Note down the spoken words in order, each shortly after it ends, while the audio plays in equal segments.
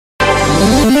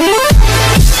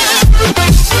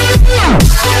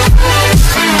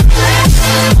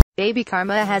Baby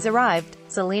Karma has arrived.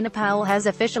 Celina Powell has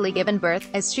officially given birth,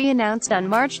 as she announced on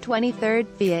March 23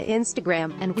 via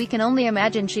Instagram, and we can only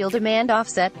imagine she'll demand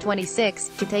Offset, 26,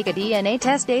 to take a DNA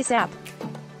test ASAP.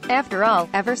 After all,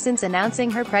 ever since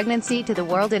announcing her pregnancy to the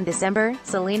world in December,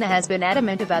 Celina has been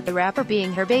adamant about the rapper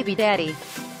being her baby daddy.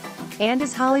 And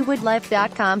as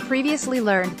HollywoodLife.com previously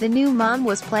learned, the new mom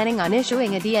was planning on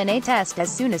issuing a DNA test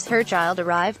as soon as her child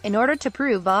arrived, in order to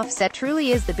prove Offset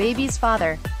truly is the baby's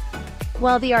father.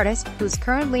 While the artist, who's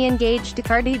currently engaged to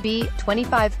Cardi B,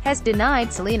 25, has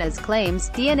denied Celina's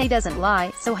claims, DNA doesn't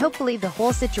lie, so hopefully the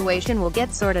whole situation will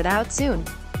get sorted out soon.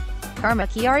 Karma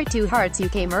Kiari 2 Hearts, you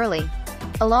came early.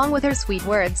 Along with her sweet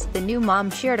words, the new mom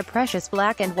shared a precious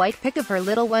black and white pic of her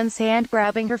little one's hand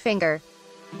grabbing her finger.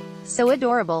 So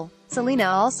adorable. Celina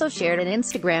also shared an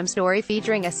Instagram story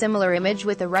featuring a similar image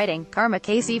with the writing, Karma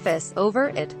K. Cephas, over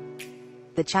it.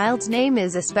 The child's name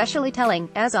is especially telling,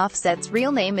 as Offset's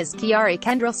real name is Kiari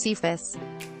Kendrell Cephas.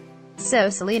 So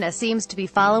Celina seems to be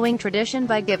following tradition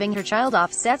by giving her child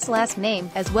Offset's last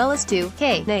name, as well as two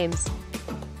K names.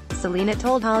 Celina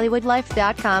told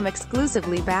HollywoodLife.com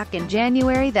exclusively back in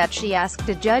January that she asked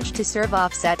a judge to serve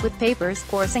Offset with papers,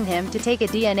 forcing him to take a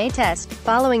DNA test,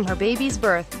 following her baby's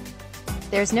birth.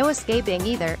 There's no escaping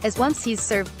either, as once he's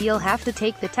served, he'll have to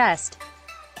take the test.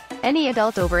 Any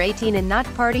adult over 18 and not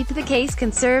party to the case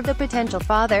can serve the potential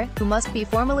father, who must be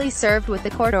formally served with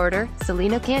the court order.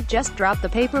 Celina can't just drop the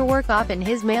paperwork off in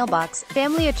his mailbox,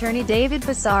 family attorney David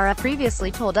Basara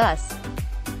previously told us.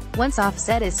 Once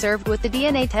Offset is served with the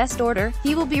DNA test order,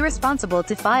 he will be responsible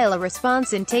to file a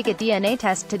response and take a DNA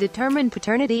test to determine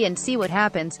paternity and see what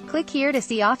happens. Click here to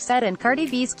see Offset and Cardi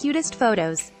B's cutest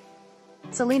photos.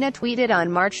 Celina tweeted on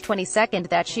March 22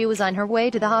 that she was on her way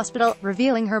to the hospital,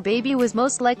 revealing her baby was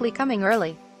most likely coming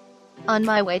early. "On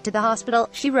my way to the hospital,"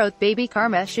 she wrote, "baby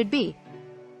Karma should be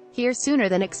here sooner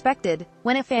than expected."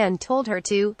 When a fan told her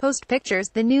to post pictures,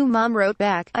 the new mom wrote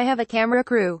back, "I have a camera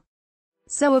crew.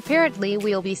 So apparently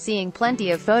we'll be seeing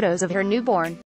plenty of photos of her newborn."